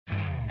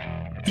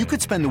You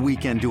could spend the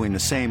weekend doing the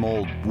same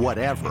old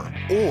whatever,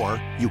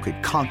 or you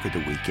could conquer the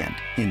weekend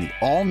in the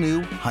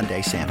all-new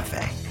Hyundai Santa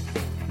Fe.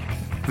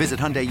 Visit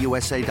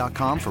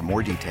HyundaiUSA.com for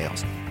more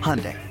details.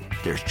 Hyundai,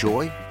 there's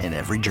joy in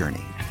every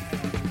journey.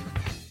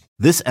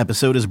 This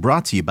episode is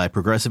brought to you by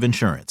Progressive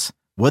Insurance.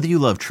 Whether you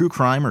love true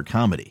crime or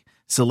comedy,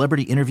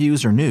 celebrity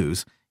interviews or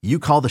news, you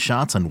call the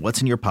shots on what's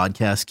in your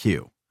podcast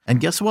queue. And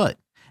guess what?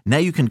 Now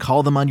you can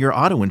call them on your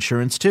auto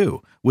insurance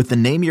too with the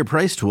Name Your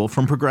Price tool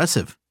from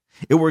Progressive.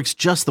 It works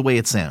just the way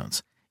it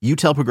sounds. You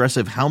tell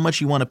Progressive how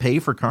much you want to pay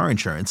for car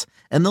insurance,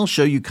 and they'll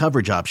show you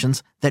coverage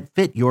options that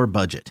fit your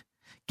budget.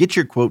 Get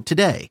your quote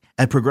today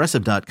at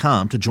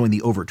Progressive.com to join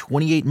the over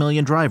 28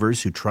 million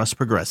drivers who trust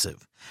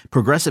Progressive.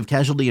 Progressive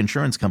Casualty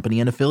Insurance Company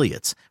and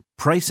Affiliates.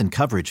 Price and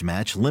coverage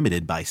match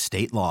limited by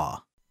state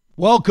law.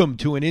 Welcome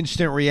to an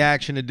instant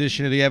reaction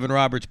edition of the Evan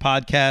Roberts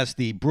podcast.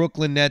 The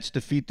Brooklyn Nets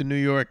defeat the New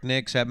York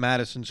Knicks at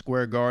Madison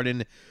Square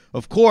Garden.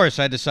 Of course,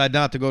 I decide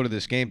not to go to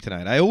this game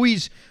tonight.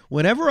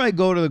 Whenever I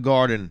go to the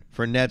Garden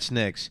for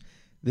Nets-Knicks,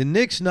 the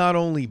Knicks not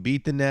only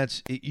beat the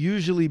Nets, it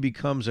usually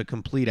becomes a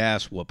complete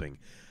ass whooping.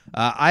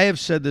 I have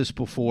said this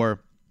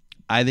before.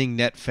 I think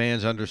Net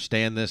fans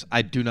understand this.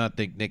 I do not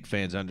think Knicks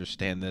fans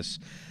understand this.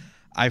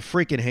 I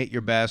freaking hate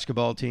your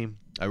basketball team.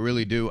 I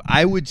really do.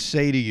 I would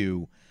say to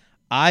you,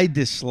 I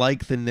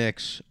dislike the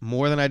Knicks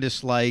more than I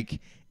dislike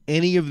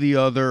any of the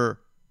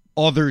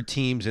other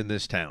teams in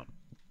this town.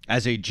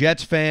 As a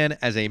Jets fan,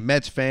 as a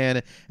Mets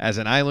fan, as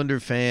an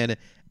Islander fan,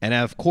 and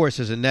of course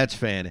as a Nets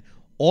fan,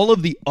 all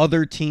of the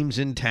other teams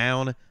in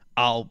town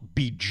I'll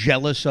be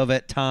jealous of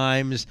at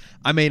times.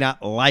 I may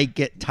not like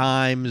at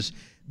times.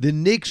 The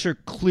Knicks are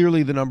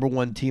clearly the number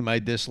one team I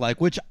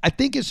dislike, which I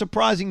think is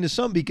surprising to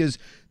some because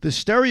the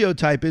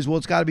stereotype is, well,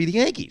 it's got to be the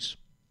Yankees.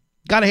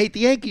 Got to hate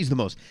the Yankees the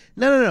most.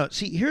 No.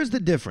 See, here's the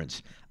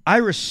difference. I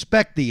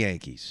respect the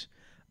Yankees.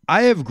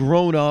 I have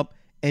grown up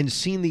and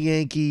seen the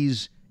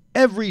Yankees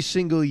every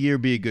single year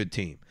be a good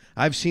team.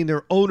 I've seen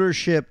their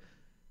ownership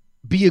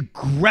be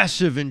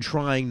aggressive in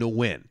trying to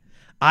win.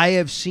 I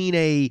have seen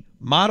a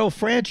model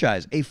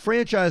franchise, a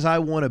franchise I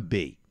want to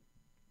be.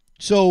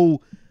 So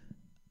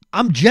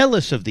I'm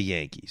jealous of the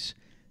Yankees.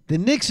 The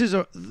Knicks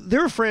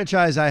they're a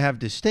franchise I have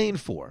disdain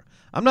for.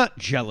 I'm not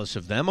jealous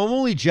of them. I'm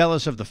only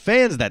jealous of the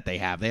fans that they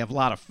have. They have a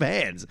lot of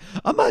fans.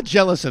 I'm not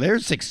jealous of their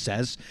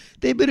success.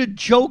 They've been a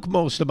joke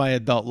most of my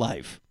adult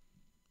life.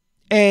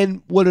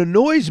 And what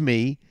annoys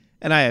me,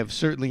 and I have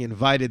certainly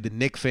invited the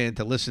Knicks fan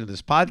to listen to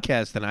this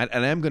podcast tonight,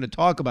 and I'm going to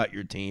talk about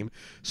your team,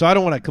 so I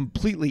don't want to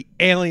completely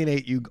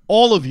alienate you,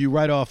 all of you,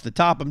 right off the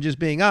top. I'm just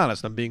being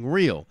honest. I'm being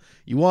real.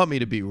 You want me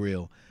to be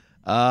real.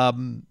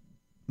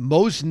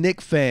 Most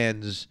Knicks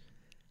fans,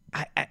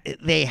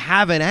 they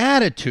have an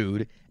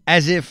attitude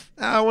as if,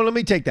 let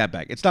me take that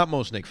back. It's not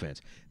most Knicks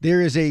fans.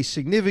 There is a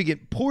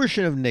significant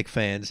portion of Knicks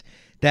fans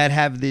that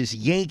have this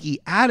Yankee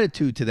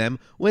attitude to them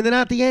when they're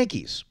not the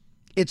Yankees.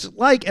 It's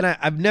like, and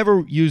I've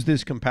never used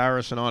this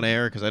comparison on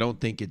air because I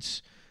don't think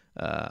it's,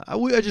 I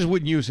just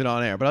wouldn't use it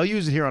on air, but I'll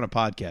use it here on a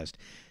podcast.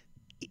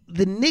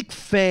 The Knicks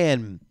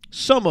fan,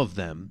 some of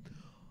them,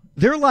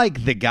 they're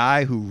like the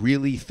guy who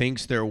really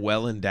thinks they're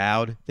well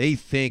endowed. They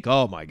think,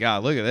 oh my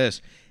God, look at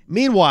this.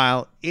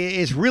 Meanwhile,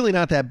 it's really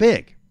not that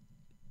big.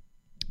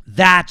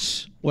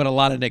 That's what a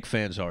lot of Knicks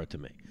fans are to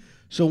me.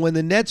 So when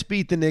the Nets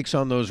beat the Knicks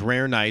on those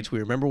rare nights, we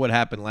remember what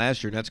happened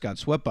last year, Nets got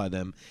swept by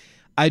them,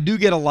 I do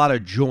get a lot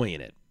of joy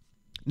in it.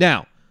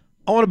 Now,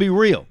 I want to be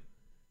real.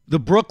 The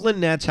Brooklyn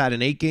Nets had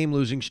an 8-game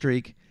losing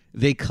streak.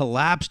 They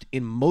collapsed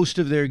in most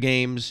of their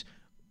games.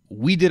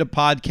 We did a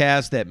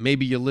podcast that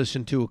maybe you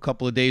listened to a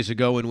couple of days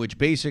ago in which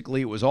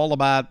basically it was all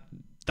about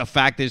the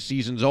fact this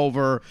season's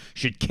over.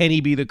 Should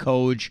Kenny be the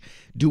coach?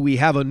 Do we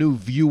have a new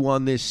view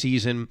on this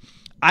season?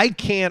 I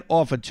can't,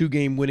 off a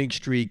 2-game winning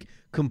streak,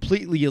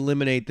 completely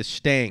eliminate the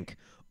stank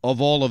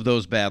of all of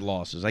those bad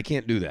losses. I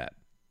can't do that.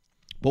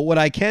 But what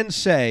I can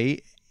say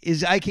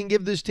is I can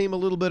give this team a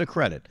little bit of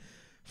credit.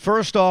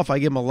 First off, I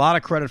give them a lot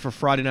of credit for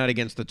Friday night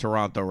against the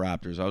Toronto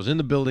Raptors. I was in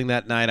the building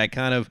that night. I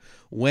kind of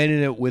went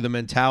in it with a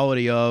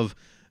mentality of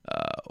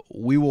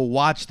we will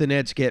watch the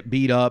Nets get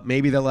beat up.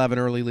 Maybe they'll have an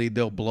early lead.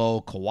 They'll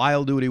blow. Kawhi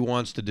will do what he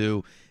wants to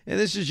do. And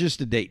this is just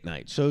a date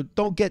night. So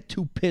don't get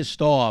too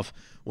pissed off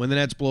when the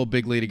Nets blow a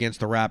big lead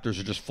against the Raptors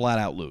or just flat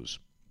out lose.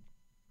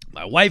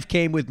 My wife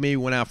came with me,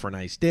 went out for a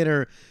nice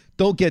dinner.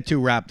 Don't get too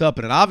wrapped up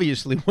in it.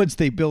 Obviously, once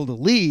they build a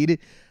lead,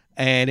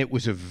 and it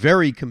was a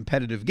very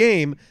competitive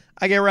game,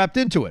 I get wrapped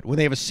into it. When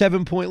they have a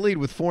 7-point lead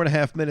with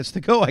 4.5 minutes to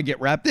go, I get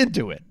wrapped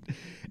into it.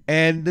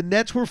 And the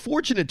Nets were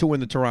fortunate to win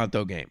the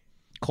Toronto game.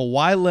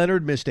 Kawhi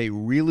Leonard missed a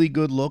really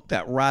good look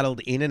that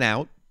rattled in and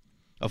out.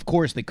 Of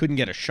course, they couldn't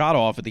get a shot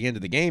off at the end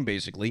of the game,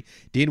 basically.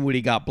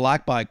 Dinwiddie got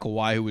blocked by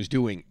Kawhi, who was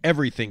doing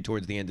everything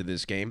towards the end of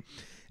this game.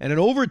 And in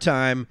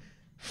overtime,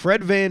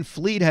 Fred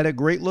VanVleet had a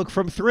great look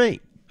from 3.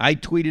 I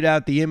tweeted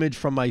out the image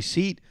from my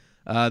seat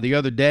the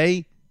other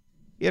day.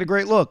 He had a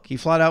great look. He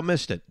flat out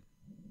missed it.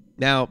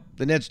 Now,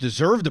 the Nets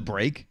deserved a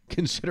break,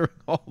 considering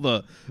all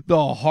the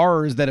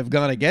horrors that have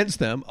gone against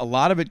them. A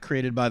lot of it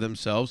created by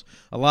themselves,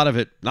 a lot of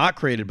it not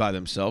created by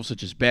themselves,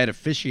 such as bad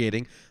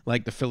officiating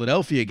like the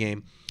Philadelphia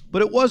game.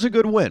 But it was a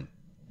good win.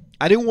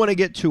 I didn't want to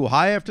get too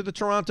high after the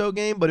Toronto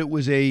game, but it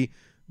was a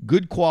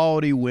good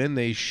quality win.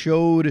 They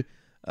showed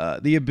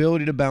the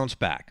ability to bounce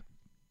back.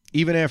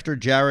 Even after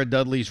Jared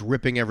Dudley's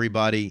ripping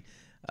everybody,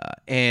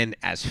 and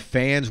as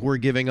fans were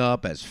giving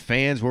up, as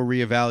fans were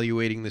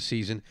reevaluating the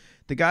season,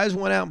 the guys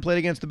went out and played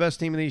against the best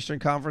team in the Eastern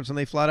Conference, and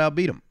they flat out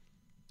beat them.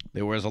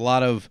 There was a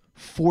lot of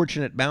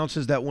fortunate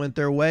bounces that went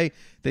their way.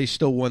 They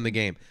still won the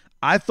game.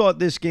 I thought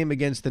this game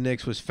against the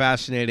Knicks was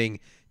fascinating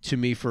to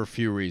me for a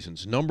few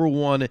reasons. Number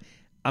one,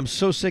 I'm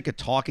so sick of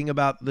talking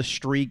about the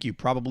streak. You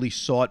probably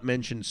saw it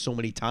mentioned so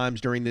many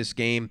times during this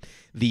game,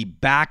 the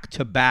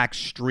back-to-back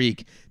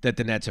streak that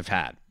the Nets have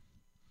had,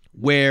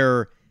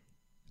 where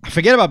I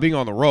forget about being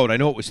on the road. I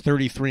know it was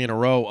 33 in a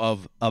row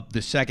of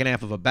the second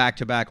half of a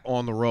back-to-back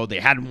on the road. They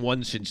hadn't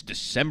won since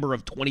December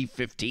of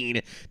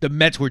 2015. The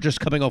Mets were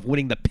just coming off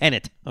winning the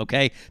pennant,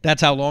 okay?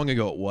 That's how long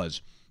ago it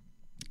was.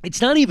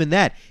 It's not even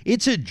that.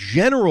 It's a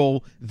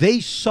general they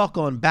suck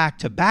on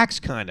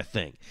back-to-backs kind of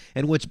thing.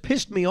 And what's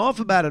pissed me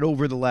off about it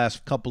over the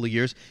last couple of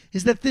years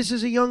is that this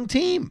is a young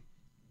team.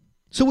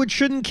 So it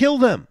shouldn't kill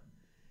them.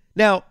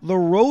 Now, the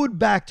road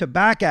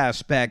back-to-back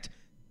aspect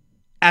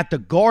at the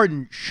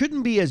Garden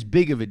shouldn't be as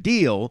big of a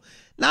deal,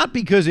 not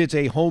because it's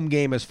a home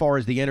game as far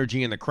as the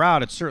energy in the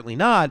crowd. It's certainly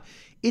not.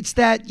 It's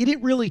that you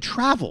didn't really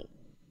travel.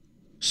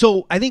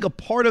 So I think a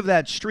part of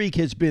that streak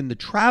has been the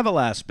travel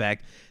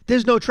aspect.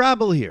 There's no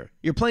travel here.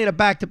 You're playing a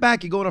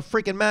back-to-back. You go to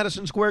freaking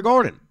Madison Square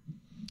Garden.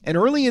 And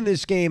early in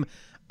this game,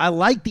 I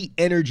like the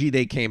energy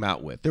they came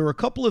out with. There were a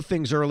couple of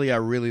things early I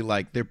really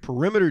liked. Their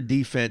perimeter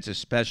defense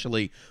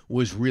especially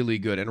was really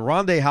good. And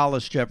Rondae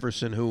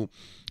Hollis-Jefferson, who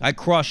I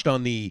crushed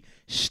on the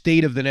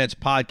State of the Nets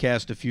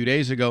podcast a few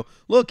days ago,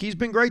 look, he's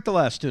been great the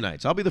last two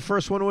nights. I'll be the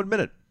first one to admit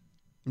it.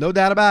 No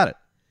doubt about it.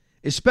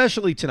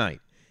 Especially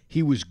tonight.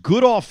 He was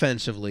good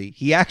offensively.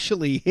 He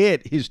actually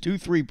hit his 2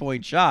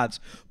 3-point shots,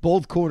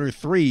 both corner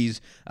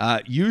threes.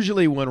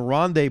 Usually when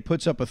Rondae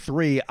puts up a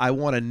three, I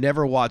want to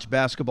never watch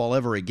basketball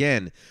ever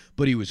again.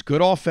 But he was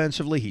good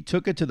offensively. He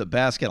took it to the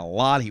basket a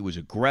lot. He was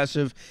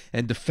aggressive.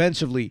 And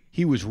defensively,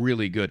 he was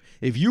really good.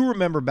 If you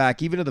remember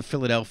back even to the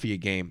Philadelphia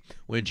game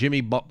when Jimmy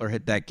Butler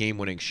hit that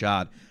game-winning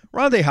shot,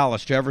 Rondae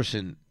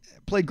Hollis-Jefferson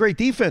played great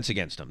defense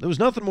against him. There was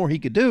nothing more he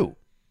could do.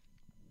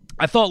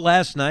 I thought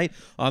last night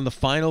on the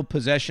final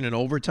possession in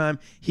overtime,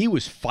 he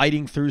was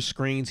fighting through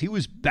screens. He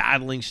was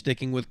battling,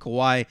 sticking with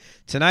Kawhi.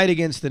 Tonight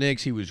against the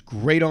Knicks, he was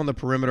great on the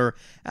perimeter,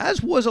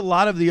 as was a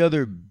lot of the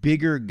other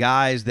bigger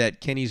guys that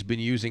Kenny's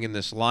been using in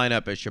this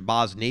lineup, as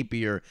Shabazz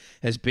Napier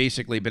has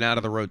basically been out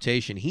of the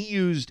rotation. He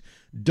used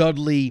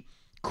Dudley,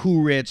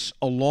 Kuritz,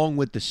 along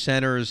with the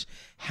centers,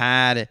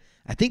 I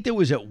think there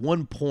was at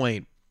one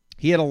point,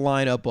 he had a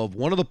lineup of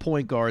one of the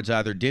point guards,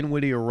 either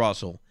Dinwiddie or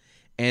Russell,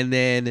 and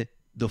then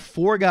the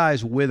four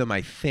guys with him,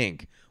 I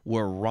think,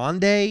 were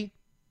Rondae,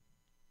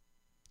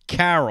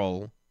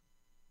 Carroll,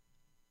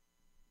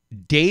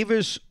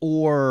 Davis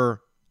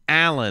or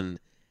Allen,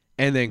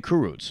 and then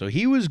Kuruc. So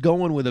he was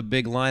going with a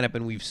big lineup,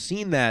 and we've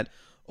seen that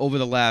over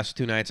the last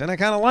two nights, and I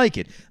kind of like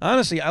it.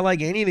 Honestly, I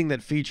like anything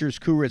that features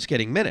Kuruc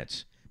getting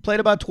minutes. Played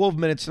about 12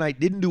 minutes tonight,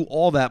 didn't do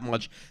all that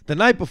much. The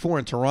night before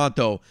in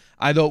Toronto,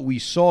 I thought we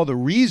saw the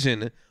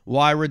reason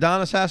why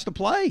Radanis has to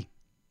play.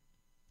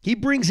 He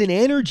brings an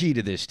energy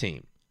to this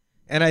team.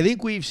 And I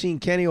think we've seen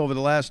Kenny over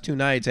the last two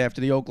nights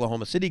after the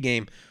Oklahoma City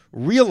game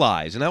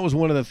realize, and that was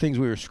one of the things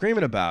we were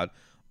screaming about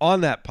on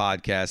that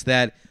podcast,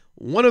 that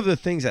one of the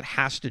things that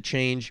has to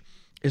change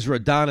is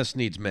Radanis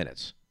needs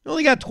minutes. He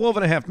only got 12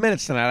 and a half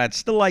minutes tonight. I'd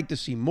still like to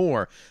see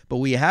more, but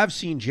we have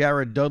seen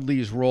Jared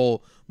Dudley's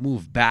role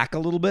move back a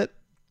little bit.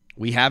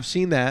 We have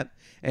seen that,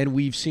 and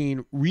we've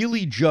seen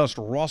really just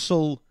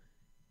Russell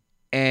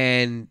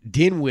and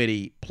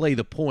Dinwiddie play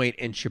the point,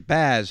 and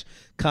Shabazz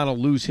kind of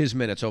lose his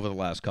minutes over the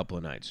last couple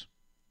of nights.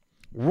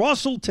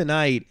 Russell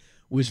tonight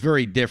was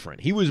very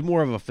different. He was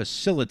more of a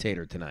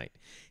facilitator tonight.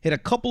 Hit a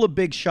couple of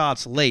big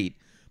shots late,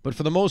 but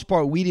for the most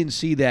part, we didn't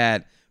see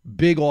that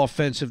big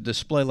offensive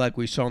display like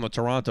we saw in the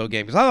Toronto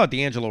game. Because I thought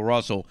D'Angelo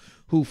Russell,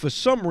 who for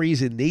some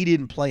reason they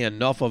didn't play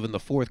enough of in the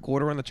fourth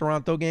quarter in the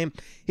Toronto game,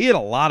 he had a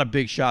lot of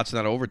big shots in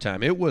that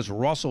overtime. It was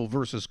Russell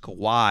versus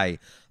Kawhi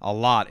a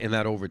lot in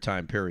that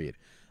overtime period.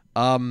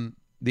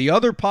 The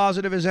other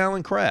positive is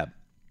Allen Crabbe.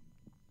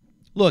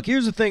 Look,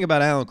 here's the thing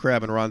about Allen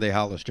Crabbe and Rondae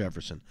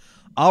Hollis-Jefferson.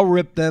 I'll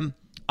rip them.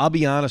 I'll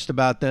be honest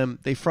about them.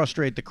 They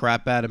frustrate the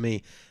crap out of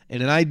me.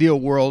 In an ideal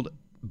world,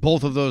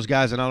 both of those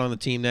guys are not on the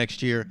team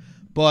next year.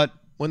 But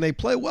when they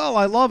play well,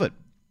 I love it.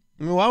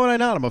 I mean, why would I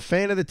not? I'm a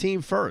fan of the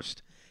team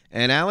first.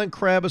 And Allen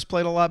Crabbe has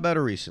played a lot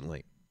better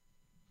recently.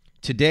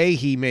 Today,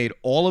 he made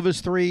all of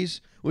his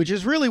threes. which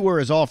is really where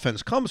his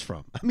offense comes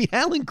from. I mean,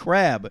 Alan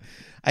Crabb,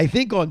 I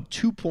think on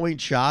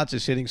 2-point shots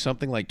is hitting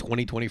something like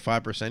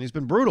 20-25%. He's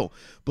been brutal.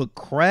 But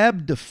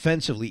Crabb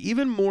defensively,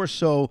 even more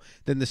so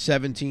than the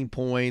 17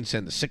 points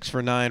and the 6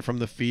 for 9 from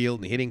the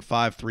field and hitting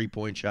 5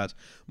 3-point shots,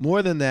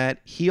 more than that,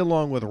 he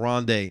along with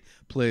Rondé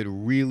played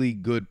really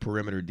good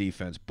perimeter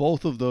defense.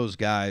 Both of those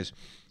guys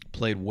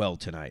played well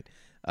tonight.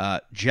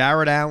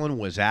 Jared Allen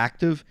was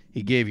active.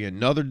 He gave you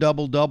another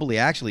double-double. He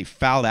actually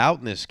fouled out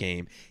in this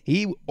game.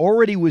 He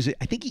already was,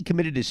 I think he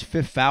committed his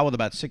 5th foul with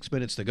about 6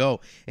 minutes to go,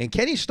 and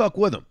Kenny stuck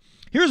with him.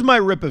 Here's my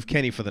rip of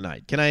Kenny for the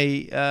night. Can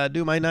I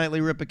do my nightly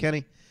rip of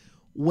Kenny?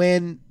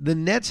 When the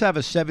Nets have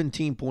a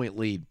 17-point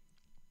lead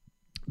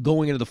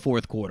going into the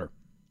fourth quarter,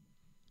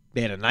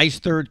 they had a nice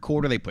third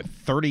quarter. They put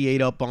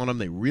 38 up on them.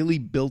 They really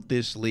built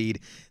this lead.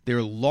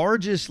 Their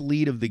largest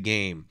lead of the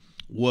game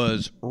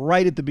was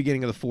right at the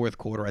beginning of the fourth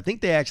quarter. I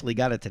think they actually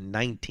got it to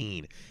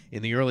 19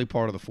 in the early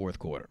part of the fourth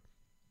quarter.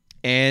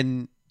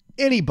 And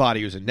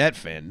anybody who's a Net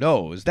fan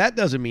knows that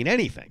doesn't mean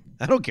anything.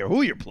 I don't care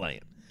who you're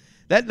playing.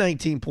 That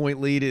 19-point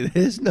lead,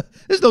 there's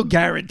no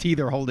guarantee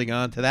they're holding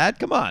on to that.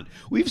 Come on.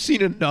 We've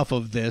seen enough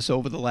of this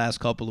over the last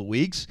couple of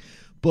weeks.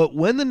 But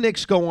when the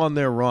Knicks go on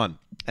their run,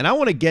 and I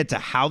want to get to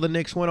how the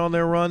Knicks went on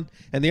their run,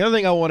 and the other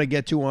thing I want to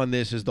get to on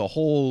this is the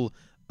whole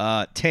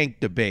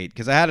tank debate,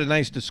 because I had a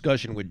nice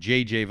discussion with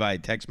JJ via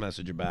text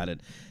message about it,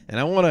 and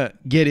I want to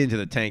get into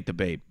the tank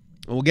debate.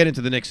 And we'll get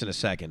into the Knicks in a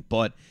second,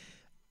 but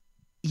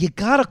you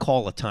got to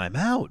call a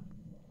timeout.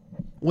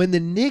 When the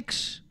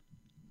Knicks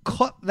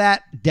cut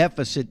that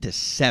deficit to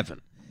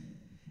 7,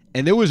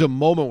 and there was a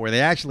moment where they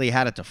actually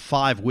had it to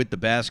 5 with the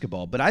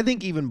basketball, but I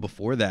think even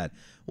before that,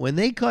 when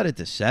they cut it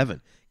to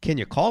 7, can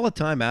you call a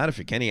timeout if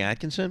you're Kenny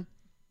Atkinson?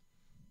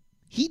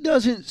 He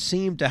doesn't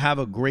seem to have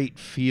a great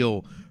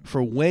feel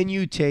for when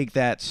you take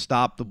that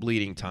stop the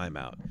bleeding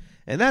timeout.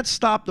 And that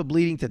stop the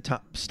bleeding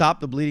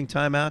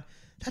timeout,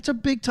 that's a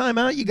big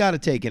timeout you got to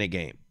take in a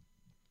game.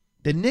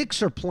 The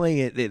Knicks are playing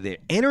it. They're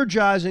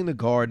energizing the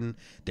Garden.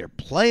 They're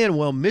playing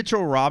well.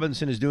 Mitchell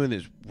Robinson is doing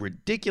these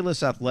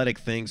ridiculous athletic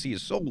things. He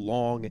is so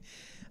long.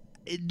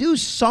 Do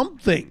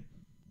something.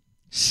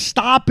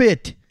 Stop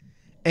it.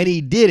 And he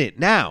did it.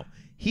 Now,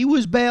 he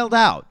was bailed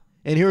out.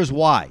 And here's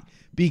why.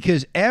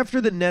 Because after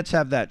the Nets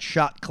have that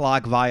shot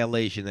clock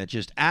violation, that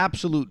just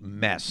absolute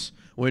mess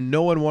when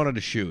no one wanted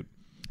to shoot,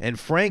 and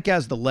Frank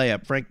has the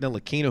layup, Frank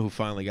Ntilikina, who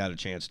finally got a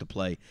chance to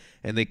play,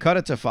 and they cut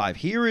it to 5.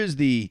 Here is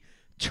the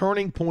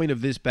turning point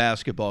of this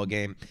basketball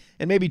game,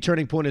 and maybe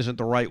turning point isn't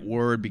the right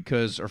word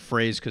because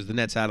the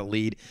Nets had a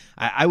lead.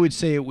 I would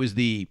say it was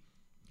the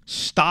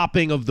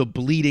stopping of the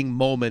bleeding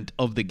moment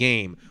of the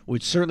game,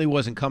 which certainly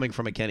wasn't coming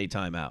from a Kenny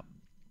timeout.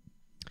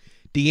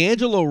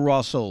 D'Angelo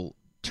Russell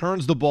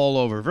turns the ball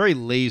over very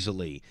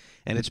lazily,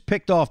 and it's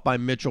picked off by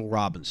Mitchell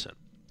Robinson.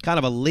 Kind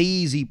of a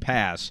lazy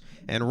pass,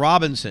 and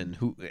Robinson,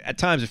 who at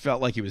times it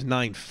felt like he was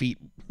 9 feet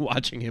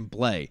watching him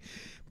play,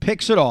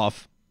 picks it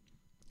off,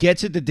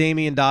 gets it to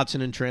Damian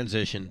Dotson in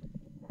transition,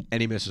 and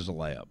he misses a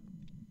layup.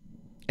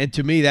 And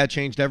to me, that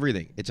changed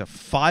everything. It's a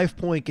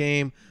 5-point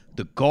game.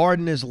 The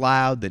Garden is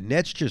loud. The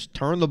Nets just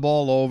turn the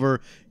ball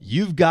over.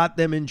 You've got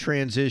them in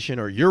transition,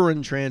 or you're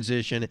in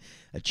transition.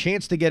 A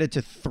chance to get it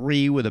to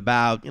 3 with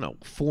about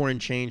 4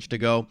 and change to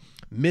go.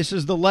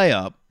 Misses the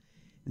layup.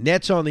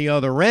 Nets on the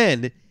other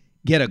end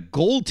get a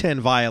goaltend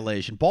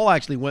violation. Ball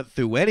actually went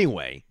through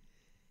anyway.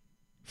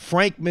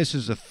 Frank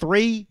misses a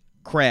 3.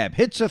 Crabb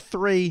hits a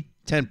 3.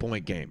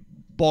 10-point game.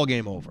 Ball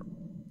game over.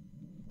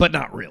 But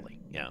not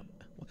really. Yeah.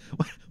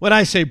 When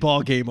I say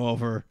ball game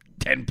over,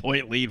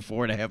 10-point lead,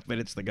 4.5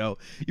 minutes to go,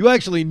 you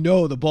actually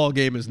know the ball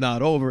game is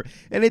not over.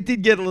 And it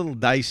did get a little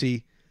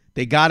dicey.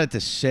 They got it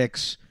to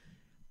 6.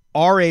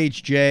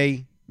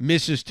 RHJ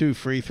misses 2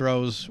 free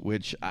throws,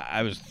 which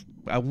I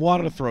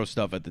wanted to throw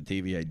stuff at the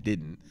TV. I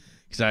didn't,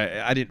 because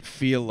I didn't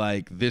feel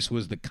like this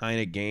was the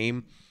kind of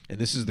game and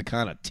this is the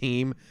kind of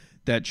team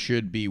that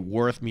should be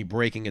worth me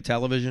breaking a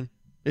television.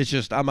 It's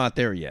just I'm not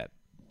there yet.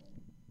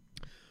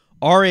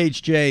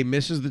 RHJ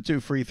misses the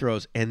 2 free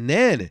throws and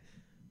then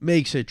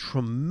makes a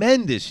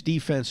tremendous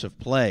defensive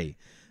play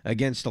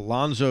against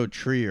Alonzo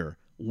Trier,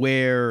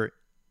 where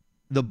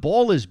the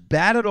ball is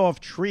batted off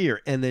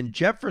Trier, and then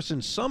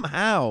Jefferson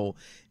somehow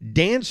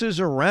dances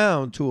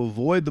around to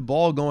avoid the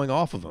ball going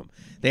off of him.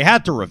 They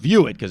had to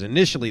review it because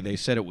initially they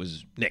said it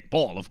was Nick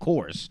Ball, of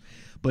course.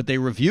 But they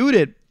reviewed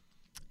it,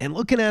 and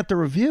looking at the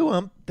review,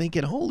 I'm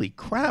thinking, holy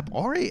crap,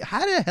 Ari,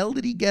 how the hell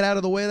did he get out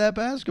of the way of that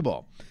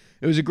basketball?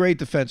 It was a great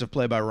defensive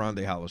play by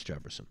Rondé Hollis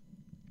Jefferson.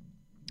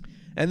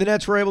 And the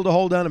Nets were able to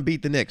hold down and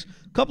beat the Knicks.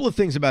 A couple of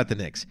things about the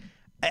Knicks.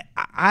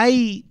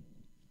 I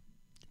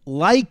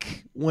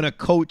like when a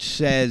coach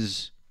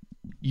says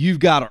you've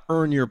got to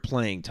earn your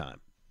playing time.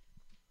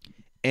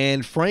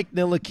 And Frank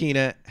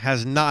Ntilikina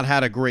has not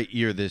had a great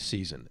year this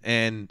season.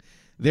 And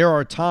there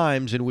are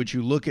times in which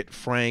you look at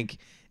Frank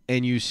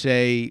and you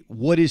say,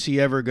 what is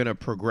he ever going to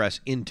progress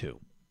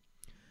into?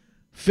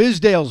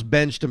 Fizdale's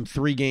benched him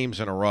 3 games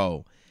in a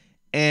row.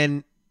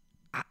 And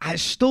I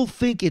still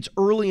think it's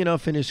early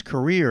enough in his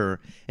career,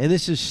 and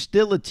this is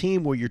still a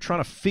team where you're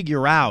trying to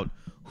figure out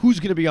who's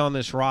going to be on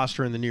this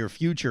roster in the near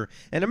future.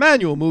 And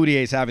Emmanuel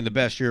Mudiay is having the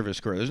best year of his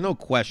career. There's no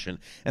question,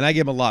 and I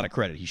give him a lot of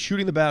credit. He's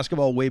shooting the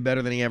basketball way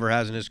better than he ever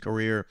has in his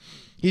career.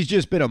 He's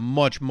just been a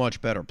much,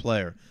 much better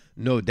player,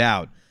 no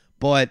doubt.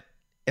 But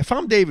if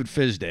I'm David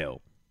Fizdale,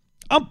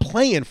 I'm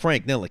playing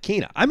Frank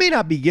Ntilikina. I may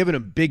not be giving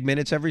him big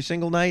minutes every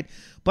single night,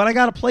 but I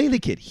got to play the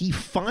kid. He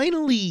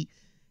finally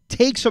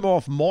takes him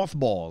off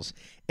mothballs,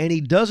 and he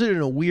does it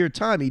in a weird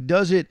time. He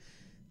does it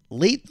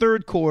late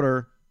third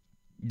quarter,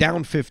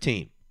 down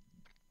 15.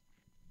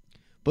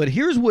 But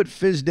here's what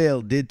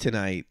Fizdale did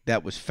tonight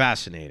that was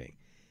fascinating.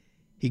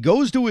 He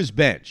goes to his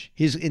bench.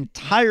 His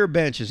entire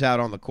bench is out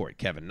on the court.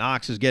 Kevin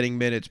Knox is getting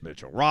minutes,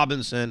 Mitchell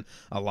Robinson,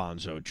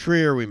 Alonzo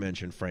Trier, we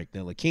mentioned Frank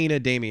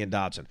Ntilikina, Damian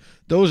Dotson.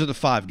 Those are the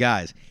 5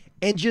 guys.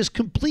 And just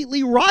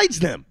completely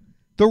rides them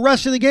the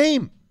rest of the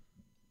game.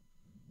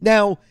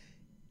 Now,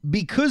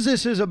 because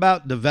this is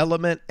about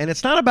development, and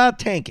it's not about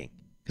tanking,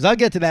 because I'll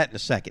get to that in a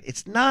second.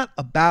 It's not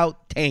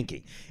about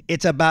tanking.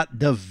 It's about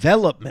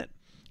development.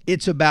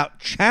 It's about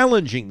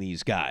challenging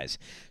these guys.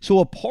 So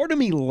a part of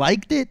me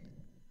liked it.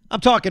 I'm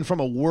talking from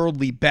a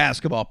worldly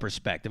basketball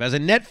perspective. As a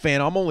Net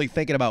fan, I'm only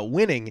thinking about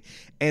winning.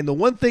 And the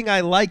one thing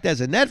I liked as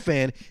a Net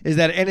fan is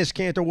that Enes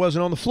Kanter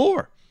wasn't on the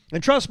floor.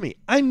 And trust me,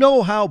 I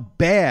know how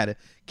bad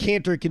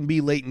Kanter can be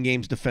late in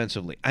games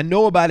defensively. I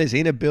know about his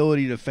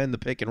inability to defend the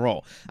pick and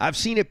roll. I've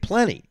seen it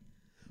plenty.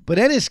 But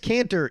Enes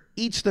Kanter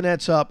eats the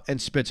Nets up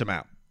and spits them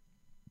out.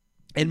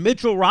 And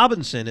Mitchell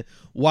Robinson,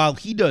 while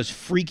he does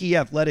freaky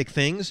athletic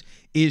things,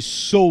 is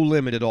so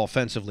limited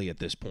offensively at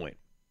this point.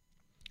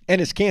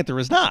 Enes Kanter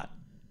is not.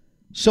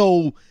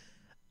 So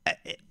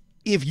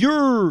if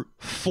you're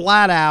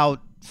flat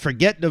out,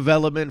 forget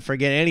development,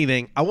 forget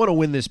anything, I want to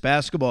win this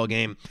basketball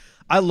game.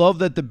 I love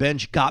that the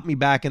bench got me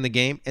back in the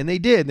game, and they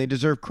did. And they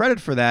deserve credit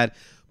for that.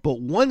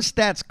 But once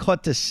that's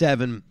cut to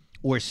 7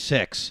 or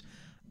 6,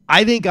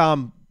 I think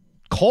I'm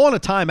calling a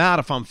timeout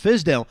if I'm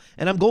Fizdale,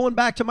 and I'm going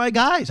back to my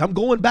guys. I'm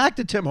going back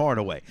to Tim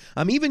Hardaway.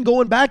 I'm even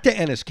going back to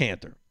Enes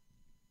Kanter.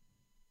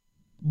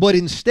 But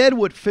instead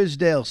what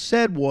Fizdale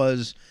said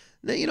was,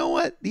 you know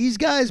what? These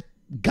guys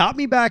got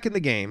me back in the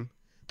game.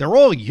 They're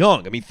all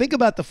young. I mean, think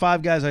about the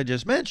 5 guys I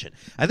just mentioned.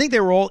 I think they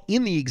were all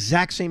in the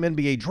exact same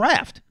NBA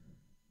draft.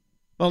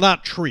 Well,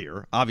 not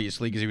Trier,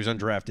 obviously, because he was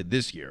undrafted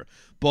this year.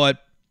 But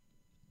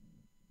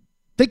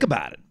think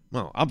about it.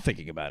 Well, I'm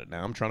thinking about it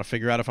now. I'm trying to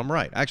figure out if I'm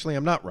right. Actually,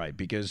 I'm not right,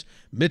 because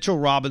Mitchell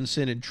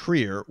Robinson and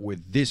Trier were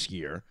this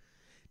year.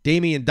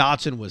 Damian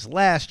Dotson was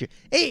last year.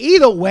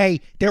 Either way,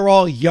 they're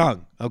all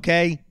young,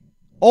 okay?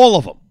 All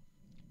of them.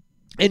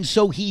 And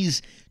so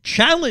he's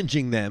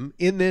challenging them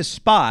in this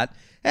spot.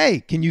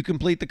 Hey, can you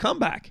complete the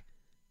comeback?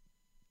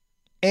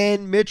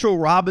 And Mitchell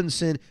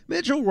Robinson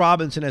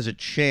has a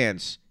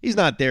chance. He's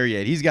not there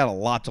yet. He's got a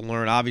lot to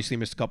learn. Obviously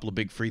missed a couple of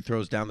big free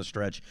throws down the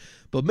stretch.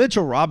 But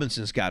Mitchell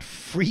Robinson's got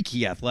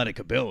freaky athletic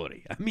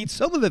ability. I mean,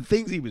 some of the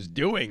things he was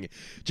doing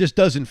just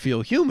doesn't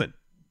feel human.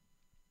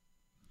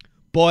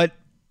 But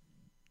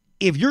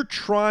if you're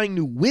trying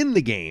to win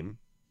the game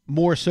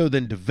more so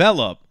than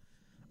develop,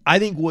 I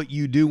think what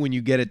you do when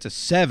you get it to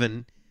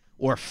 7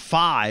 or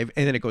 5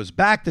 and then it goes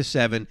back to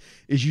 7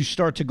 is you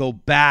start to go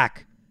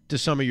back to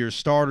some of your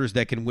starters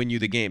that can win you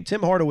the game.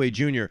 Tim Hardaway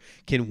Jr.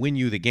 can win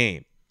you the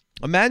game.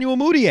 Emmanuel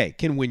Mudiay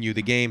can win you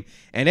the game.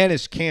 And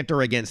Enes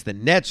Kanter against the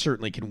Nets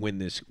certainly can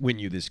win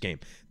you this game.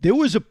 There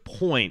was a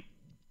point,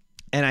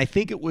 and I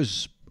think it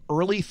was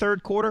early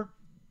third quarter,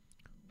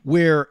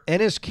 where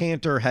Enes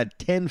Kanter had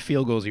 10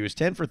 field goals. He was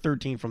 10 for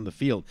 13 from the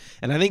field.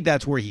 And I think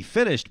that's where he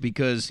finished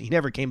because he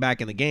never came back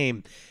in the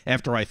game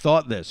after I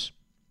thought this.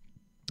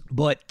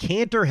 But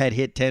Kanter had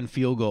hit 10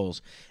 field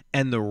goals,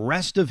 and the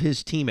rest of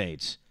his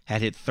teammates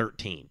had hit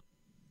 13.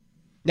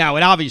 Now,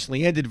 it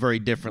obviously ended very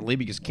differently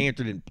because Kanter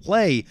didn't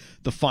play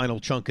the final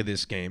chunk of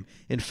this game.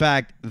 In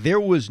fact, there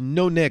was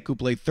no Knick who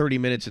played 30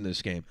 minutes in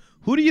this game.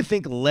 Who do you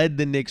think led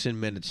the Knicks in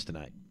minutes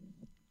tonight?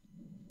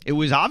 It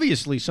was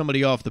obviously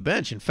somebody off the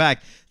bench. In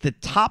fact, the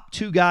top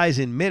 2 guys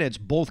in minutes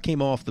both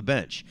came off the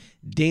bench.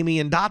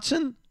 Damian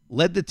Dotson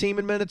led the team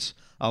in minutes.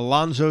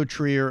 Alonzo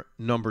Trier,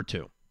 number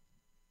 2.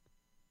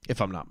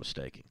 If I'm not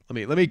mistaken.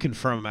 Let me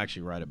confirm I'm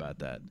actually right about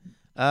that.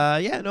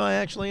 I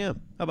actually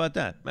am. How about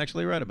that? I'm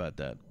actually right about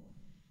that.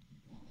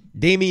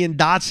 Damian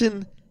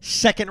Dotson,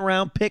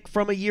 second-round pick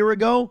from a year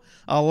ago.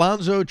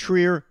 Alonzo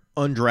Trier,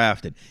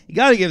 undrafted. You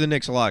got to give the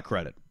Knicks a lot of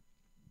credit.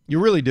 You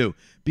really do,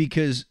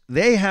 because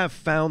they have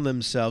found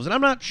themselves, and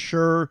I'm not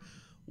sure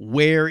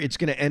where it's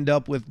going to end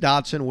up with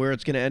Dotson, where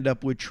it's going to end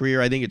up with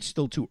Trier. I think it's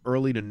still too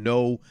early to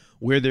know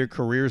where their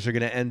careers are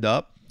going to end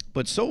up.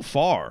 But so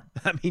far,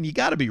 I mean, you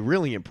got to be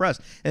really impressed.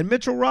 And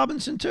Mitchell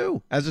Robinson,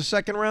 too, as a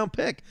second-round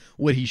pick,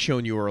 what he's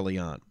shown you early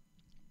on.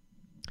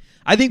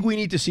 I think we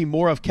need to see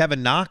more of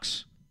Kevin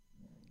Knox.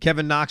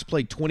 Kevin Knox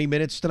played 20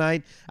 minutes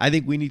tonight. I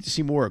think we need to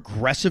see more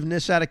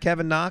aggressiveness out of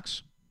Kevin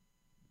Knox.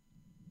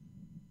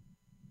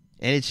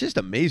 And it's just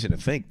amazing to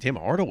think Tim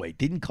Hardaway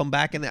didn't come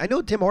back. I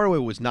know Tim Hardaway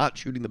was not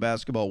shooting the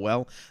basketball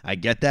well. I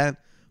get that.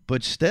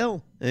 But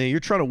still,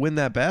 you're trying to win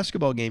that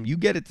basketball game. You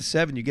get it to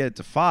 7, you get it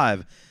to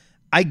 5.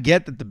 I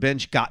get that the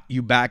bench got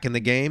you back in the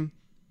game.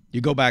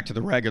 You go back to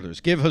the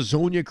regulars. Give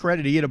Hazonia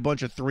credit. He hit a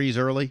bunch of threes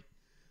early.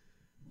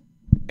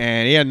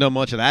 And he hadn't done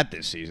much of that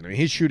this season. I mean,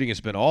 his shooting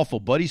has been awful,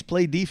 but he's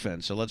played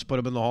defense, so let's put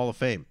him in the Hall of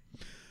Fame.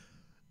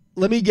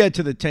 Let me get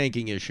to the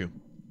tanking issue.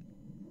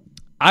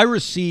 I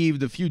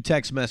received a few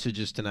text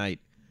messages tonight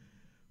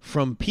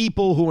from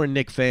people who are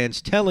Knicks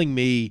fans telling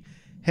me,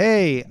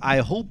 hey, I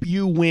hope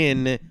you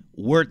win.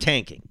 We're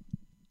tanking.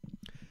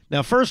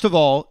 Now, first of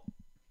all,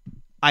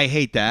 I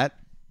hate that.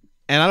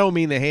 And I don't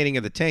mean the hating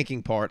of the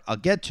tanking part. I'll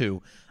get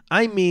to.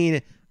 I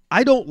mean,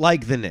 I don't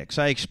like the Knicks.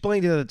 I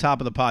explained it at the top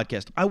of the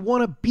podcast. I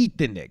want to beat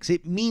the Knicks.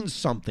 It means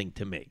something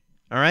to me.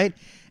 All right?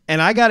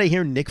 And I got to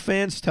hear Knicks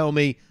fans tell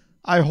me,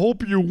 I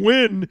hope you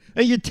win.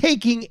 And you're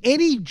taking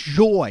any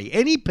joy,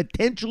 any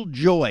potential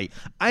joy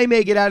I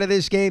may get out of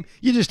this game,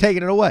 you're just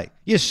taking it away.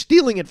 You're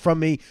stealing it from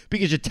me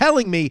because you're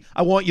telling me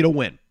I want you to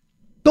win.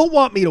 Don't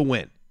want me to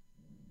win.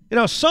 You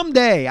know,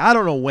 someday, I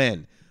don't know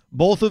when,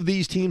 both of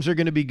these teams are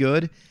going to be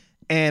good,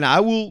 and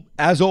I will,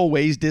 as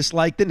always,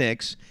 dislike the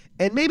Knicks,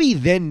 and maybe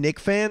then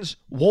Knicks fans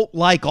won't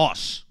like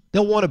us.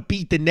 They'll want to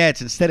beat the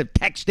Nets instead of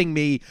texting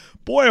me,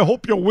 boy, I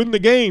hope you'll win the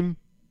game.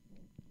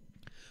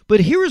 But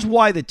here's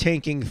why the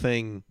tanking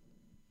thing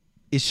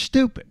is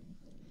stupid.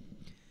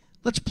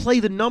 Let's play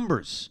the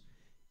numbers.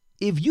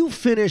 If you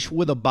finish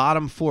with a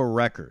bottom four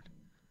record,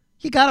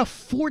 you got a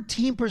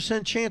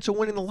 14% chance of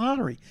winning the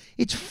lottery.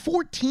 It's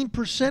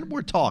 14%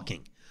 we're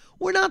talking.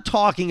 We're not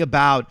talking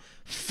about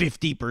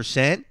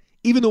 50%,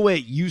 even the way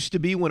it used to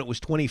be when it was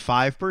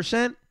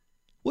 25%.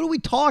 What are we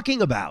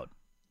talking about?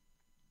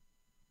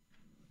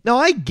 Now,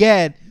 I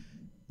get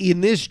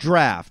in this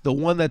draft, the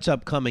one that's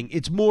upcoming,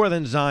 it's more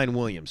than Zion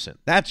Williamson.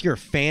 That's your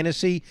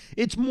fantasy.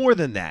 It's more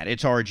than that.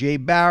 It's R.J.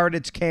 Barrett,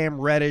 it's Cam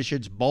Reddish,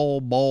 it's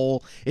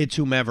Bol, it's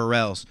whomever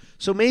else.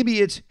 So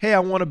maybe it's, hey, I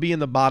want to be in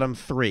the bottom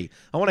three.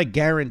 I want to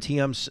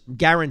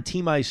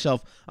guarantee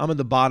myself I'm in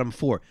the bottom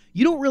four.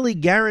 You don't really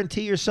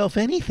guarantee yourself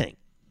anything.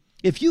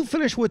 If you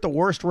finish with the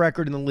worst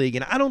record in the league,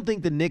 and I don't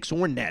think the Knicks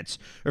or Nets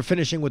are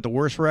finishing with the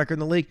worst record in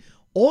the league,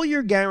 all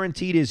you're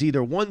guaranteed is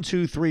either 1,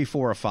 2, 3,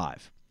 4, or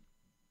 5.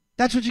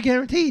 That's what you're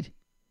guaranteed.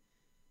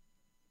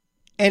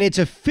 And it's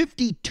a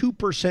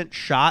 52%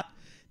 shot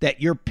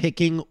that you're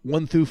picking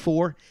 1 through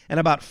 4 and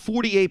about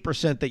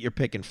 48% that you're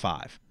picking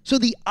 5. So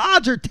the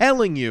odds are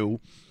telling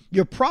you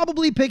you're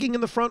probably picking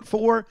in the front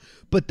 4,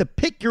 but the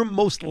pick you're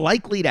most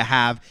likely to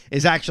have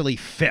is actually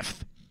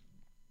 5th.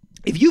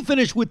 If you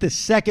finish with the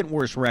second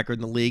worst record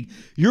in the league,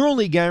 you're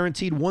only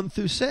guaranteed 1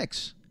 through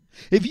 6.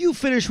 If you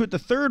finish with the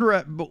third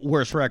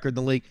worst record in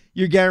the league,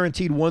 you're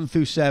guaranteed 1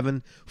 through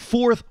 7,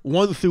 fourth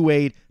 1 through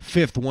 8,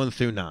 fifth 1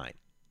 through 9.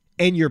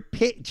 And your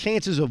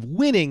chances of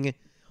winning,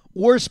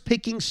 or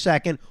picking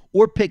second,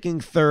 or picking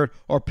third,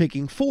 or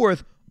picking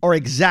fourth are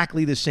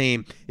exactly the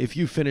same if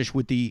you finish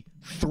with the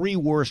 3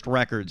 worst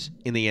records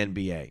in the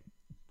NBA.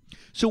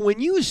 So when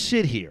you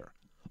sit here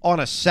on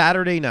a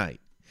Saturday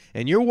night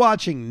and you're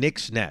watching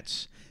Knicks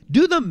Nets,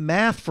 do the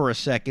math for a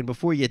second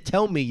before you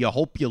tell me you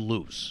hope you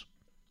lose.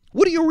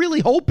 What are you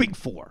really hoping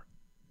for?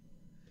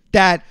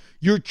 That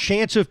your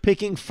chance of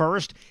picking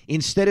first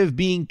instead of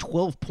being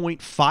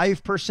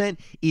 12.5%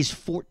 is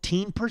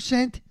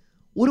 14%?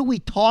 What are we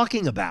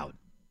talking about?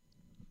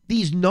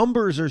 These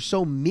numbers are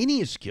so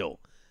minuscule.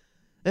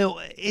 You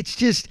know, it's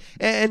just,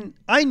 and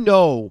I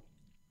know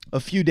a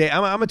few days,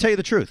 I'm going to tell you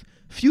the truth.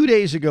 A few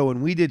days ago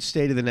when we did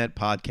State of the Net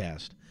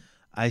podcast,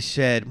 I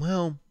said,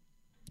 well,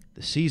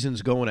 the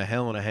season's going to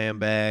hell in a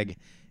handbag.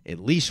 At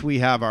least we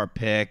have our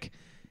pick.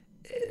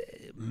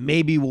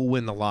 Maybe we'll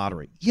win the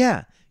lottery.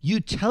 Yeah,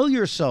 you tell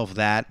yourself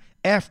that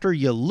after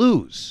you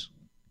lose.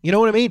 You know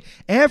what I mean?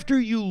 After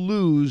you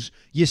lose,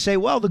 you say,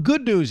 well, the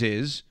good news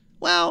is,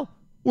 well,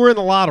 we're in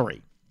the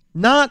lottery.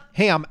 Not,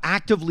 hey, I'm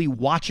actively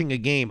watching a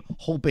game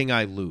hoping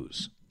I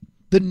lose.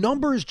 The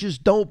numbers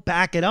just don't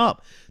back it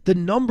up. The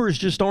numbers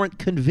just aren't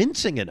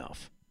convincing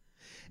enough.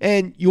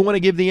 And you want to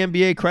give the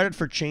NBA credit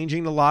for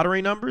changing the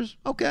lottery numbers?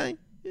 Okay.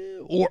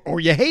 Or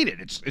you hate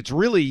it. It's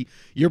really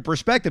your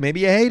perspective.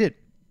 Maybe you hate it.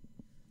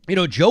 You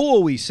know, Joe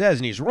always says,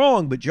 and he's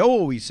wrong, but Joe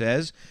always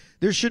says,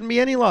 there shouldn't be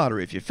any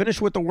lottery. If you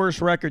finish with the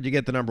worst record, you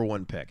get the number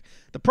 1 pick.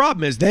 The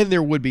problem is then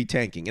there would be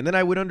tanking, and then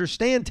I would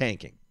understand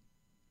tanking.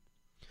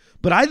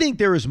 But I think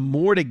there is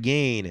more to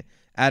gain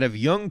out of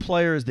young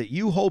players that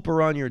you hope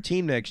are on your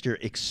team next year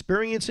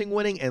experiencing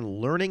winning and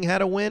learning how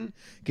to win.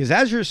 Because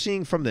as you're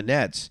seeing from the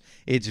Nets,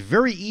 it's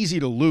very easy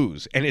to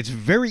lose, and it's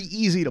very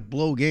easy to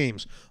blow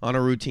games on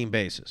a routine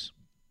basis.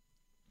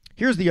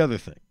 Here's the other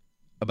thing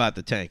about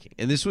the tanking,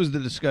 and this was the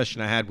discussion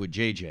I had with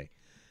JJ.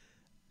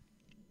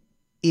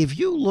 If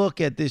you look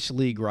at this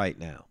league right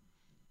now,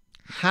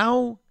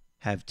 how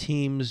have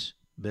teams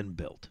been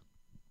built?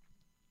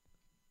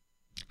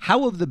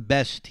 How have the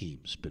best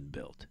teams been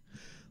built?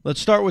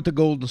 Let's start with the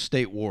Golden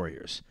State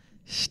Warriors.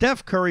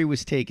 Steph Curry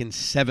was taken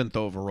 7th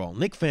overall.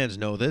 Knicks fans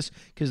know this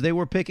because they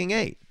were picking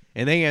 8,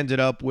 and they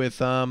ended up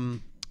with, oh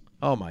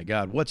my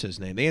God, what's his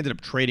name? They ended up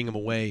trading him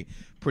away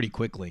pretty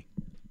quickly.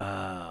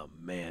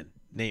 Man.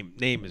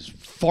 Name is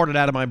farted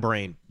out of my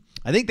brain.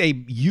 I think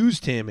they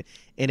used him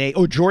in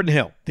Jordan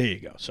Hill. There you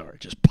go. Sorry,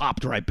 just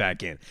popped right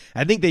back in.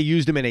 I think they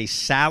used him in a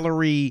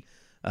salary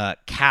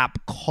cap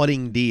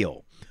cutting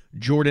deal.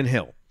 Jordan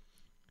Hill.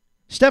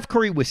 Steph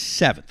Curry was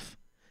 7th.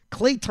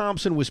 Klay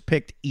Thompson was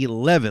picked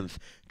 11th.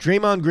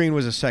 Draymond Green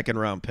was a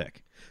second-round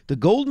pick. The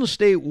Golden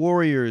State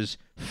Warriors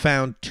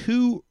found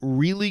 2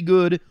 really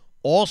good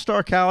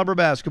all-star caliber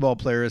basketball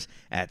players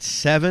at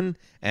 7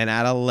 and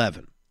at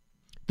 11.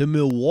 The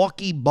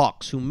Milwaukee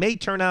Bucks, who may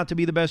turn out to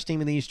be the best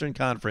team in the Eastern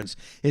Conference,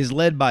 is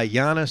led by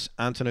Giannis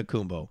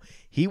Antetokounmpo.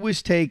 He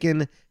was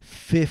taken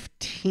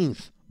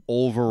 15th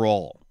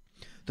overall.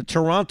 The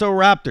Toronto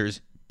Raptors,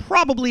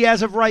 probably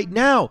as of right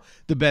now,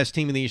 the best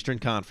team in the Eastern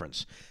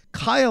Conference.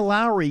 Kyle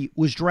Lowry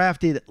was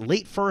drafted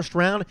late first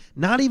round,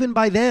 not even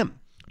by them.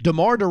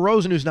 DeMar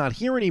DeRozan, who's not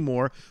here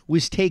anymore,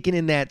 was taken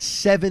in that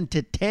 7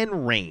 to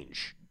 10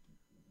 range.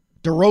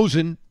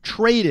 DeRozan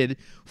traded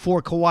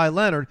for Kawhi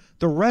Leonard.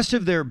 The rest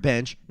of their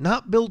bench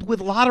not built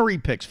with lottery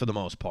picks for the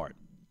most part.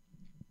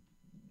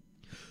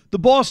 The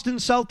Boston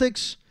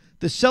Celtics,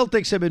 the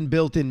Celtics have been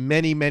built in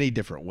many, many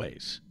different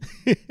ways.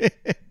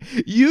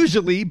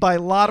 Usually by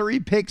lottery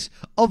picks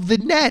of the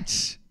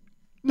Nets,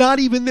 not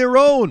even their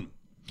own.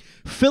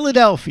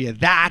 Philadelphia,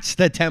 that's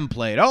the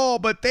template. Oh,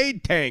 but they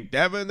tanked,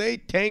 Evan. They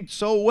tanked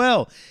so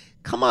well.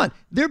 Come on,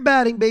 they're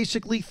batting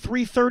basically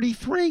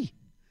 .333.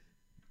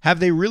 Have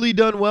they really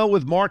done well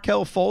with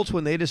Markelle Fultz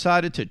when they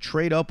decided to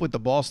trade up with the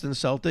Boston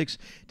Celtics?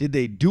 Did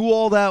they do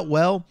all that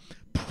well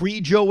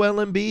pre-Joel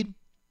Embiid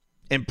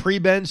and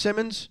pre-Ben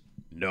Simmons?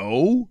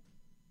 No.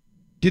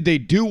 Did they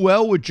do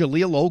well with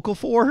Jahlil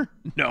Okafor?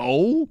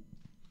 No.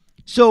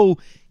 So,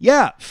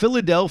 yeah,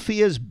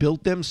 Philadelphia's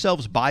built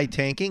themselves by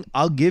tanking.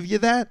 I'll give you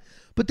that.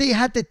 But they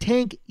had to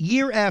tank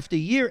year after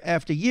year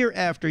after year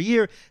after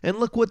year, and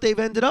look what they've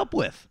ended up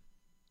with.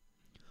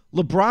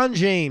 LeBron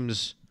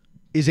James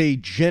is a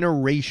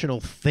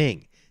generational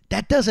thing.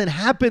 That doesn't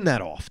happen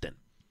that often.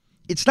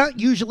 It's not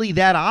usually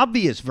that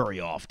obvious very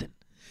often.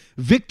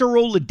 Victor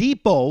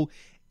Oladipo,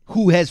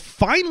 who has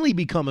finally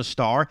become a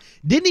star,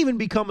 didn't even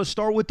become a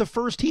star with the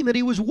first team that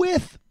he was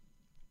with.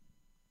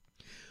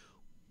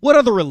 What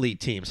other elite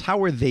teams?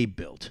 How are they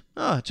built?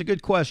 It's a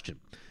good question.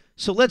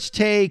 So let's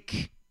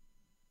take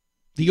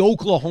the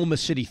Oklahoma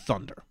City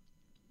Thunder.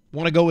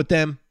 Want to go with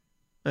them?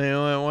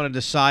 I want to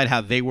decide how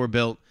they were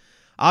built.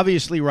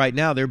 Obviously, right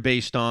now, they're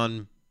based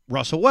on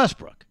Russell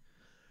Westbrook.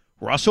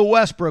 Russell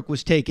Westbrook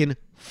was taken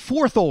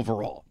 4th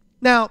overall.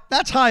 Now,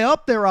 that's high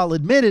up there, I'll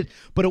admit it,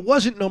 but it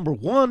wasn't number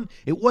 1,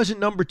 it wasn't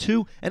number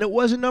 2, and it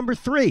wasn't number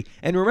 3.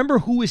 And remember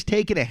who was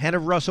taken ahead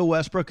of Russell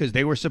Westbrook because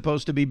they were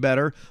supposed to be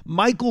better?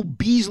 Michael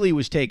Beasley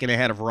was taken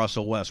ahead of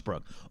Russell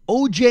Westbrook.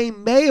 O.J.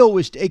 Mayo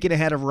was taken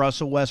ahead of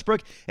Russell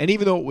Westbrook, and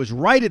even though it was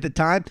right at the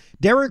time,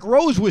 Derrick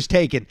Rose was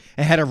taken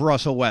ahead of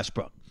Russell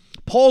Westbrook.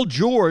 Paul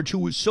George, who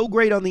was so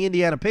great on the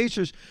Indiana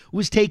Pacers,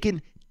 was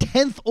taken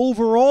 10th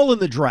overall in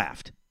the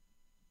draft.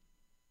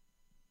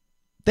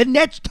 The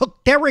Nets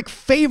took Derek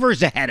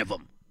Favors ahead of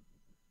him.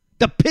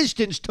 The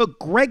Pistons took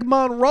Greg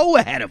Monroe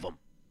ahead of him.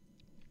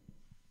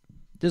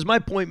 Does my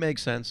point make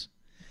sense?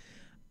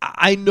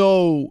 I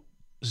know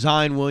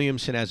Zion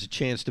Williamson has a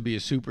chance to be a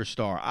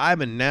superstar.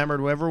 I'm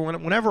enamored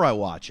whenever I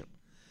watch him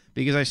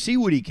because I see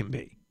what he can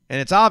be, and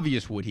it's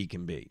obvious what he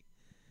can be.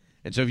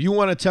 And so if you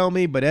want to tell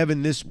me, but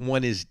Evan, this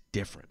one is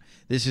different.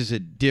 This is a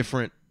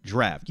different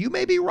draft. You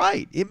may be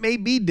right. It may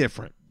be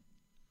different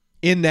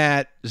in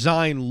that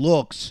Zion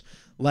looks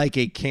like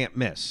a can't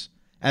miss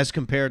as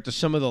compared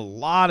to a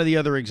lot of the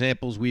other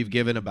examples we've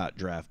given about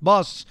draft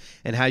busts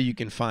and how you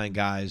can find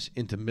guys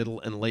into middle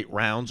and late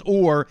rounds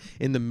or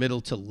in the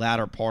middle to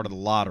latter part of the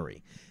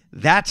lottery.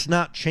 That's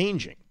not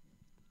changing.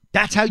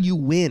 That's how you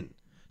win.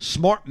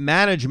 Smart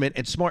management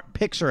and smart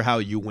picks are how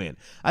you win.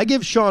 I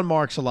give Sean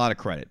Marks a lot of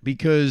credit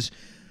because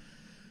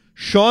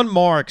Sean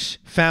Marks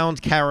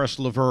found Karis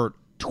LeVert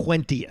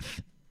 20th.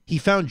 He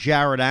found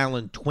Jared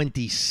Allen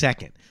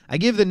 22nd. I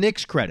give the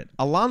Knicks credit.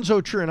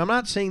 Alonzo Trier, and I'm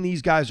not saying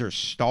these guys are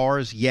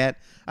stars yet.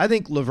 I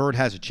think LeVert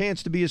has a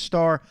chance to be a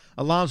star.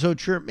 Alonzo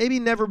Trier, maybe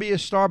never be a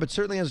star, but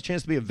certainly has a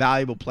chance to be a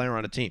valuable player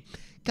on a team.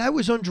 Guy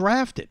was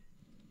undrafted.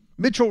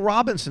 Mitchell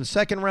Robinson,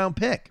 2nd-round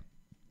pick.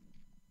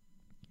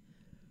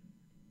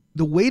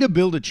 The way to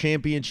build a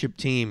championship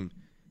team,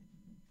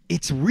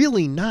 it's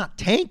really not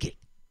tanking.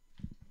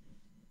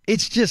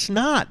 It's just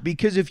not,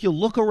 because if you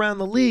look around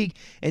the league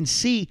and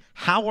see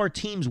how our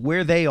teams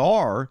where they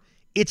are,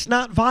 it's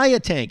not via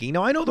tanking.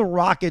 Now, I know the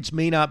Rockets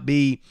may not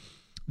be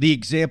the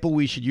example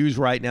we should use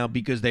right now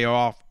because they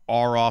are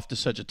off to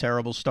such a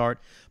terrible start,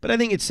 but I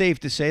think it's safe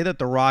to say that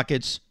the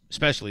Rockets,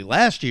 especially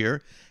last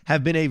year,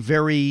 have been a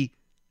very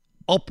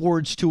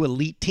upwards to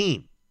elite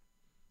team.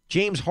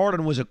 James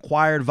Harden was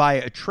acquired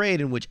via a trade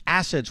in which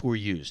assets were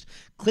used.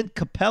 Clint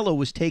Capella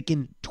was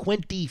taken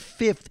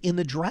 25th in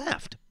the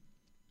draft.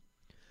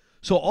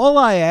 So all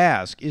I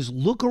ask is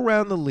look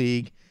around the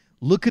league,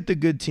 look at the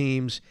good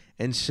teams,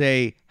 and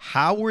say,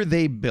 how were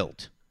they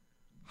built?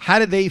 How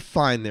did they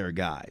find their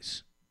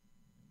guys?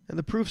 And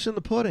the proof's in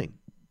the pudding.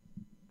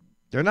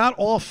 They're not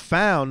all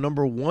found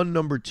number 1,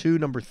 number 2,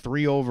 number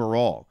 3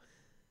 overall.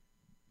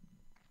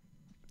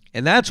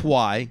 And that's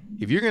why,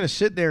 if you're going to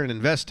sit there and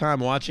invest time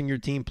watching your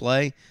team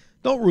play,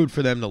 don't root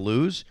for them to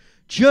lose.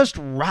 Just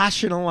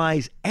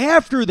rationalize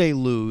after they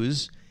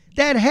lose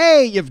that,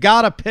 hey, you've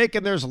got a pick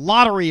and there's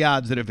lottery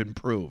odds that have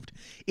improved.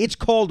 It's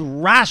called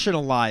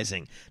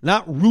rationalizing,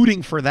 not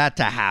rooting for that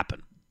to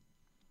happen.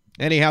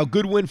 Anyhow,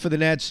 good win for the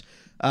Nets.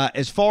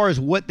 As far as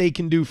what they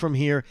can do from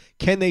here,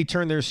 can they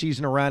turn their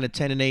season around at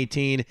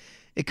 10-18?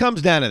 It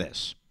comes down to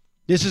this.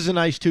 This is a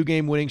nice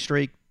 2-game winning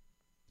streak.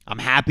 I'm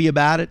happy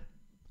about it.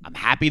 I'm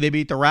happy they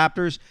beat the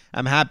Raptors.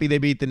 I'm happy they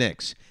beat the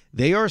Knicks.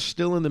 They are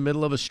still in the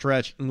middle of a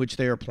stretch in which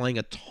they are playing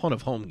a ton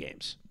of home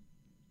games.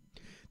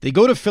 They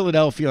go to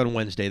Philadelphia on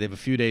Wednesday. They have a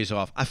few days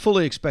off. I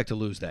fully expect to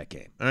lose that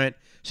game. All right?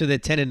 So they're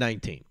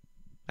 10-19.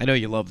 I know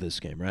you love this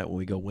game, right? When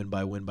we go win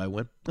by win by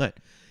win. All right.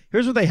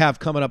 Here's what they have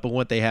coming up and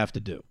what they have to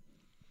do.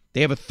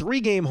 They have a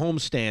 3-game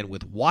homestand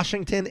with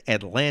Washington,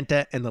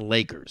 Atlanta, and the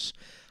Lakers.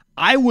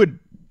 I would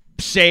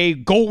say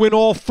go win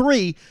all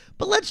 3,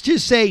 but let's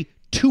just say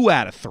 2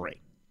 out of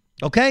 3.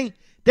 Okay?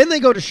 Then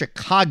they go to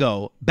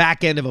Chicago,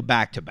 back end of a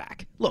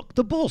back-to-back. Look,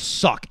 the Bulls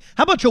suck.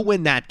 How about you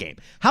win that game?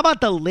 How about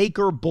the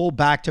Laker-Bull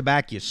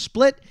back-to-back? You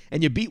split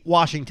and you beat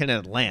Washington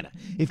and Atlanta.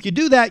 If you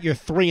do that, you're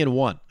 3-1.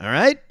 All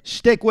right?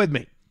 Stick with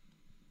me.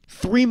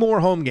 3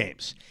 more home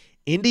games.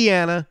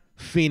 Indiana,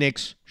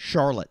 Phoenix,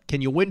 Charlotte.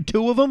 Can you win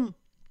 2 of them?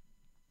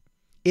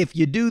 If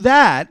you do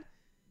that,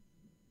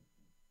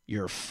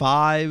 you're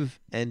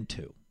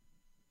 5-2.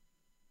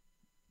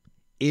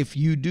 If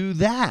you do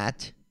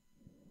that,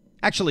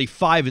 actually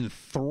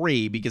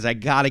 5-3, because I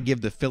got to give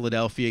the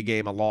Philadelphia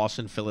game a loss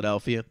in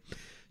Philadelphia.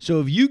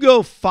 So if you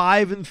go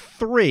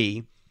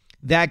 5-3,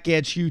 that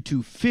gets you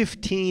to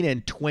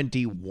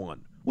 15-21,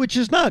 which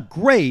is not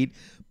great,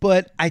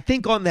 but I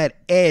think on that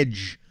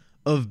edge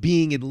of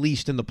being at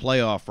least in the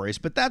playoff race.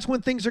 But that's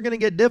when things are going to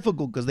get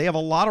difficult because they have a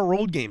lot of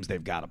road games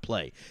they've got to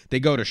play. They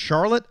go to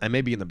Charlotte. I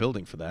may be in the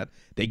building for that.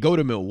 They go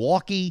to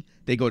Milwaukee.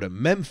 They go to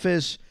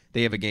Memphis.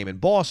 They have a game in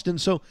Boston.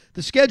 So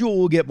the schedule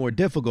will get more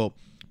difficult,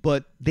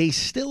 but they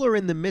still are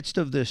in the midst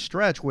of this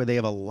stretch where they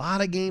have a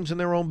lot of games in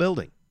their own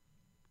building.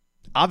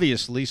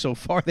 Obviously, so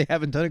far, they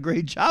haven't done a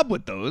great job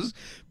with those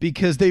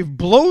because they've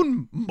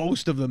blown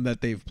most of them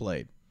that they've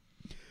played.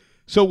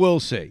 So we'll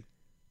see.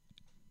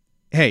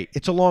 Hey,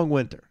 it's a long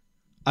winter.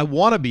 I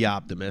want to be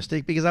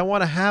optimistic because I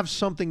want to have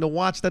something to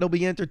watch that'll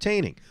be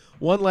entertaining.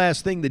 One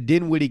last thing, the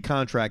Dinwiddie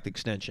contract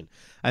extension.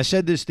 I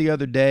said this the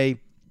other day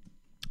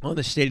on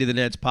the State of the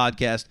Nets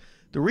podcast.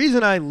 The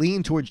reason I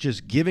lean towards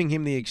just giving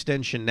him the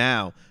extension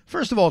now,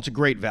 first of all, it's a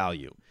great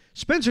value.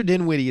 Spencer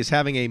Dinwiddie is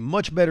having a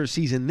much better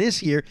season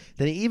this year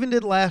than he even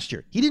did last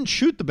year. He didn't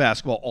shoot the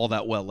basketball all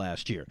that well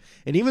last year.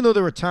 And even though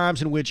there were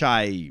times in which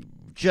I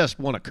just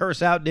want to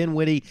curse out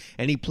Dinwiddie,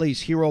 and he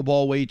plays hero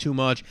ball way too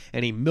much,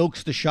 and he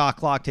milks the shot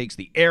clock, takes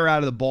the air out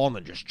of the ball, and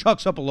then just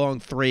chucks up a long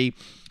 3.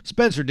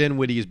 Spencer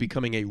Dinwiddie is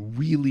becoming a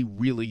really,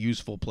 really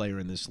useful player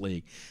in this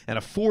league. And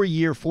a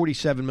 4-year,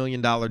 $47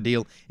 million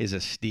deal is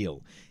a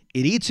steal.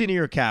 It eats into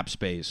your cap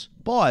space,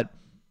 but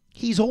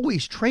he's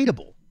always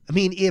tradable. I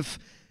mean, if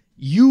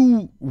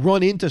you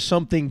run into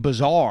something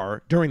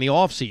bizarre during the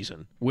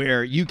offseason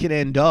where you can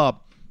end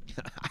up,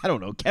 I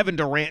don't know, Kevin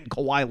Durant and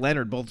Kawhi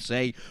Leonard both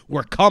say,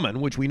 we're coming,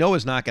 which we know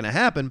is not going to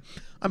happen,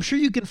 I'm sure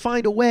you can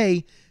find a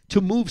way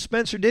to move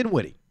Spencer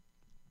Dinwiddie.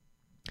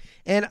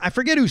 And I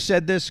forget who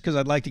said this because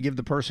I'd like to give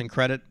the person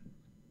credit,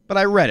 but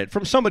I read it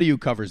from somebody who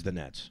covers the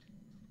Nets.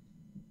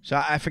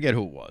 So I forget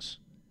who it was.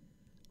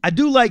 I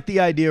do like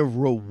the idea of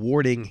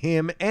rewarding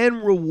him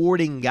and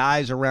rewarding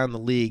guys around the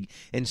league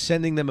and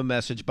sending them a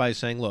message by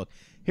saying, look,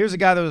 here's a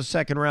guy that was a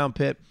second-round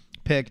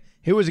pick.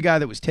 Here was a guy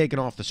that was taken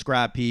off the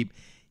scrap heap.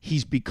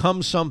 He's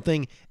become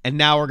something, and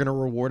now we're going to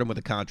reward him with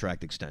a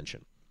contract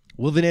extension.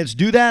 Will the Nets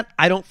do that?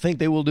 I don't think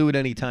they will do it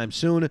anytime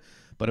soon,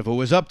 but if it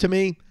was up to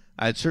me,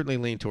 I'd certainly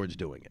lean towards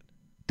doing it.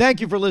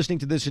 Thank you for listening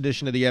to this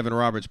edition of the Evan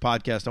Roberts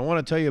Podcast. I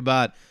want to tell you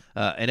about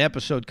an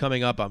episode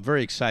coming up I'm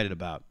very excited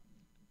about.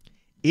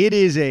 It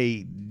is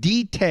a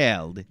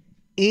detailed,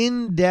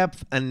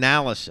 in-depth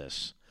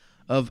analysis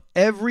of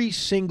every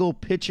single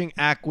pitching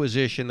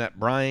acquisition that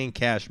Brian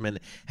Cashman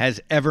has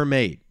ever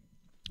made.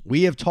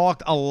 We have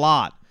talked a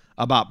lot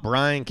about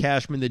Brian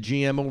Cashman, the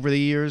GM, over the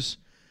years,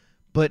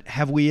 but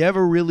have we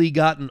ever really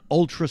gotten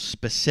ultra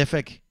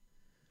specific?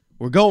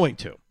 We're going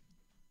to.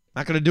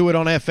 Not going to do it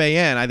on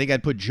FAN. I think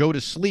I'd put Joe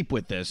to sleep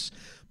with this.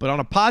 But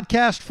on a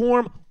podcast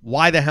form,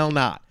 why the hell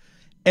not?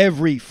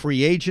 Every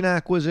free agent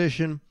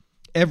acquisition,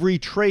 every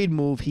trade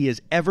move he has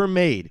ever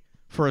made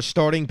for a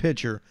starting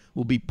pitcher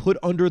will be put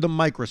under the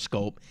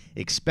microscope.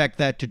 Expect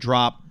that to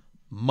drop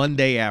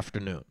Monday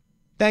afternoon.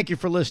 Thank you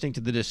for listening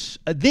to this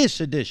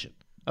edition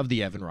of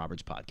the Evan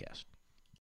Roberts Podcast.